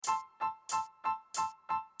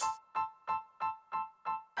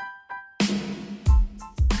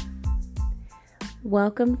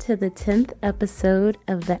Welcome to the 10th episode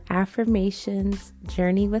of the Affirmations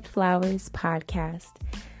Journey with Flowers podcast.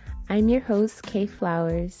 I'm your host, Kay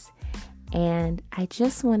Flowers, and I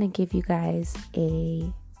just want to give you guys a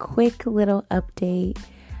quick little update.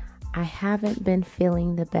 I haven't been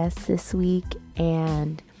feeling the best this week,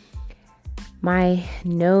 and my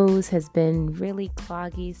nose has been really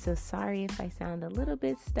cloggy, so sorry if I sound a little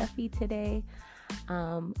bit stuffy today.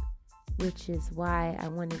 Which is why I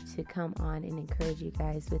wanted to come on and encourage you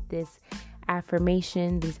guys with this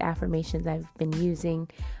affirmation. These affirmations I've been using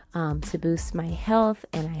to boost my health,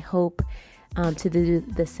 and I hope to do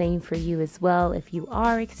the same for you as well. If you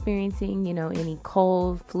are experiencing, any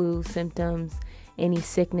cold, flu symptoms, any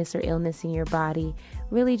sickness or illness in your body,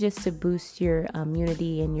 really just to boost your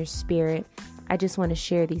immunity and your spirit, I just want to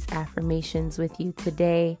share these affirmations with you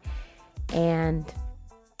today. And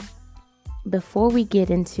before we get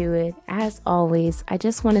into it, as always, I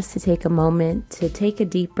just want us to take a moment to take a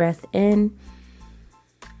deep breath in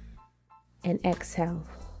and exhale.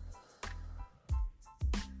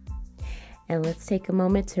 And let's take a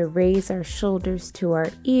moment to raise our shoulders to our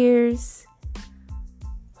ears.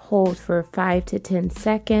 Hold for 5 to 10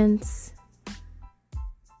 seconds.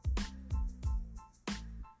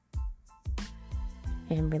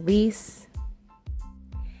 And release.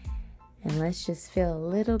 And let's just feel a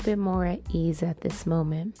little bit more at ease at this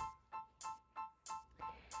moment.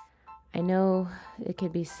 I know it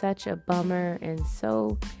could be such a bummer and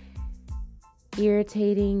so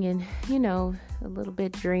irritating and, a little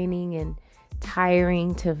bit draining and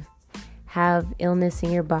tiring to have illness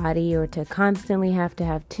in your body, or to constantly have to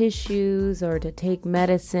have tissues, or to take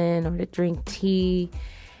medicine, or to drink tea.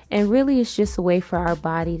 And really, it's just a way for our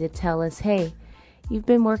body to tell us, hey, you've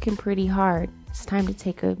been working pretty hard. It's time to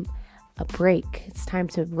take a break. It's time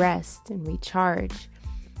to rest and recharge.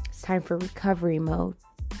 It's time for recovery mode.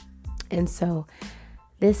 And so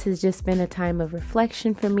this has just been a time of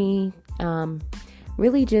reflection for me,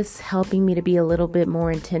 really just helping me to be a little bit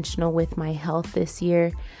more intentional with my health this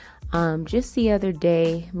year. Just the other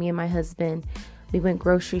day, me and my husband, we went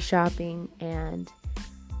grocery shopping, and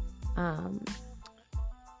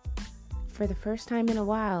for the first time in a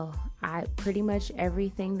while, pretty much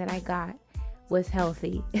everything that I got was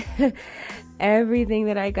healthy. Everything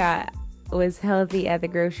that I got was healthy at the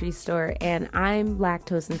grocery store, and I'm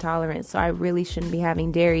lactose intolerant, so I really shouldn't be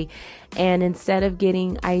having dairy. And instead of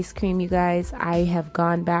getting ice cream, you guys, I have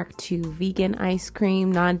gone back to vegan ice cream,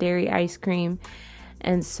 non-dairy ice cream.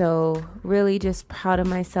 And so really just proud of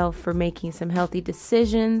myself for making some healthy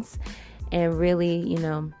decisions and really,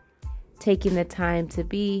 taking the time to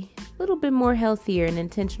be a little bit more healthier and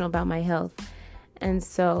intentional about my health. And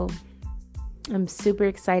so I'm super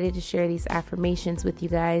excited to share these affirmations with you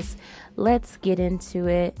guys. Let's get into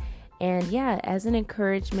it. And yeah, as an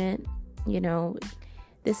encouragement,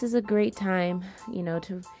 this is a great time,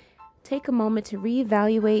 to take a moment to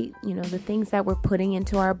reevaluate, the things that we're putting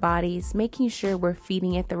into our bodies, making sure we're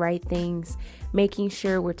feeding it the right things, making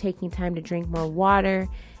sure we're taking time to drink more water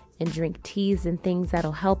and drink teas and things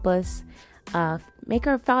that'll help us make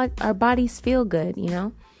our bodies feel good,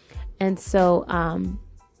 And so,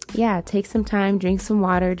 take some time, drink some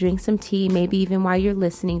water, drink some tea, maybe even while you're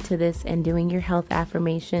listening to this and doing your health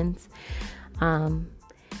affirmations.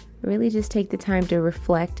 Really just take the time to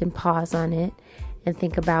reflect and pause on it and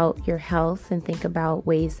think about your health and think about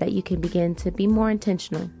ways that you can begin to be more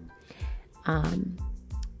intentional.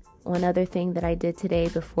 One other thing that I did today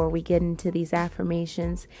before we get into these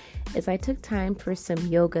affirmations is I took time for some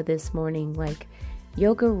yoga this morning.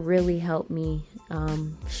 Yoga really helped me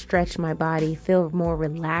stretch my body, feel more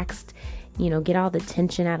relaxed, get all the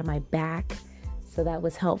tension out of my back. So that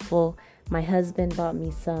was helpful. My husband bought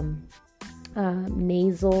me some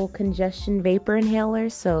nasal congestion vapor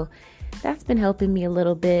inhalers. So that's been helping me a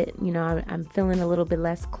little bit. I'm feeling a little bit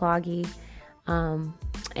less cloggy.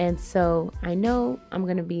 And so I know I'm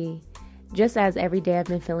going to be, just as every day I've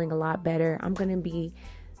been feeling a lot better, I'm going to be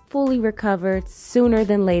fully recovered sooner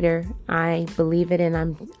than later. I believe it, and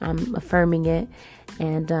I'm affirming it,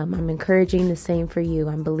 and I'm encouraging the same for you.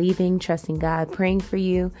 I'm believing, trusting God, praying for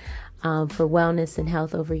you for wellness and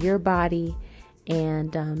health over your body,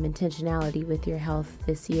 and intentionality with your health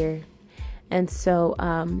this year. And so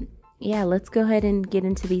let's go ahead and get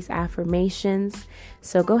into these affirmations.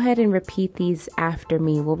 So go ahead and repeat these after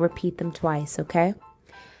me. We'll repeat them twice, okay?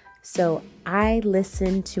 So I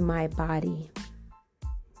listen to my body.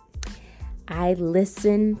 I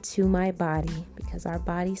listen to my body, because our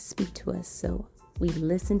bodies speak to us. So we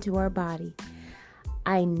listen to our body.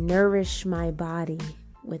 I nourish my body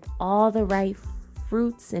with all the right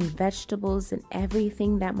fruits and vegetables and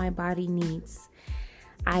everything that my body needs.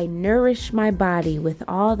 I nourish my body with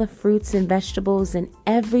all the fruits and vegetables and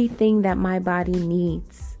everything that my body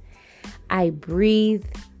needs. I breathe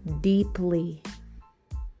deeply.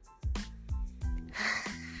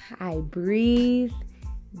 I breathe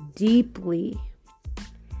deeply.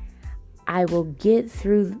 I will get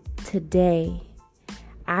through today.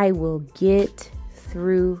 I will get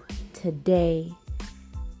through today.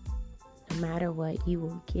 No matter what, you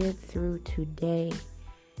will get through today.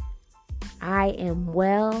 I am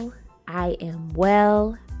well. I am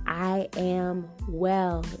well. I am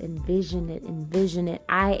well. Envision it. Envision it.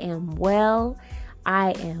 I am well.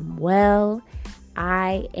 I am well.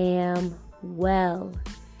 I am well.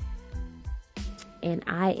 And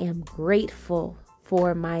I am grateful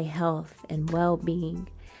for my health and well-being.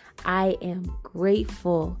 I am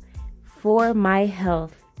grateful for my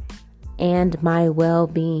health and my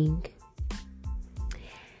well-being.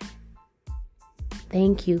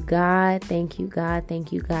 Thank you, God. Thank you, God.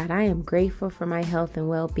 Thank you, God. I am grateful for my health and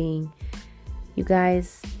well-being. You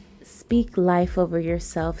guys, speak life over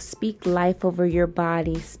yourself. Speak life over your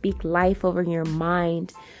body. Speak life over your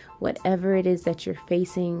mind. Whatever it is that you're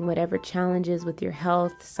facing, whatever challenges with your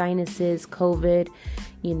health, sinuses, COVID,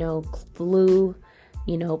 flu,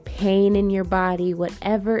 pain in your body,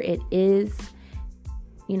 whatever it is,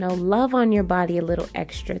 love on your body a little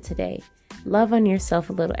extra today. Love on yourself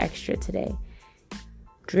a little extra today.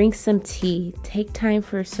 Drink some tea. Take time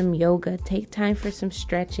for some yoga. Take time for some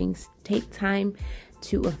stretchings. Take time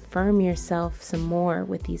to affirm yourself some more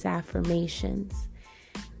with these affirmations.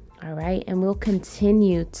 All right. And we'll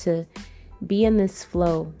continue to be in this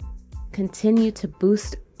flow. Continue to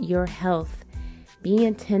boost your health. Be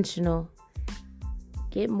intentional.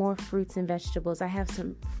 Get more fruits and vegetables. I have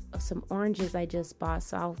some oranges I just bought,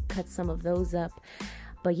 so I'll cut some of those up.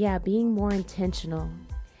 But yeah, being more intentional.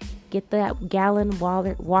 Get that gallon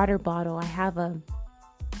water bottle. I have a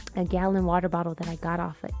gallon water bottle that I got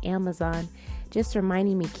off of Amazon. Just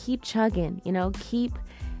reminding me, keep chugging,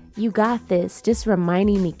 you got this. Just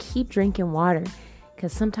reminding me, keep drinking water.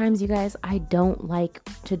 Because sometimes, you guys, I don't like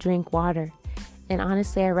to drink water. And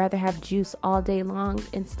honestly, I'd rather have juice all day long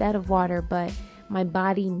instead of water. But my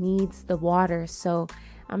body needs the water. So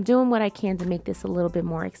I'm doing what I can to make this a little bit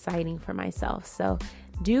more exciting for myself. So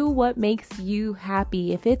do what makes you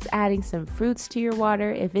happy. If it's adding some fruits to your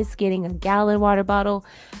water, if it's getting a gallon water bottle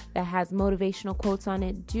that has motivational quotes on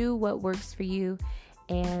it, do what works for you.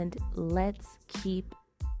 And let's keep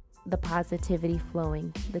the positivity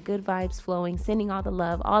flowing, the good vibes flowing, sending all the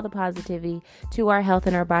love, all the positivity to our health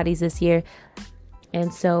and our bodies this year.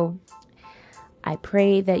 And so I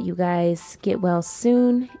pray that you guys get well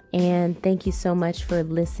soon. And thank you so much for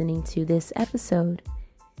listening to this episode.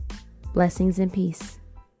 Blessings and peace.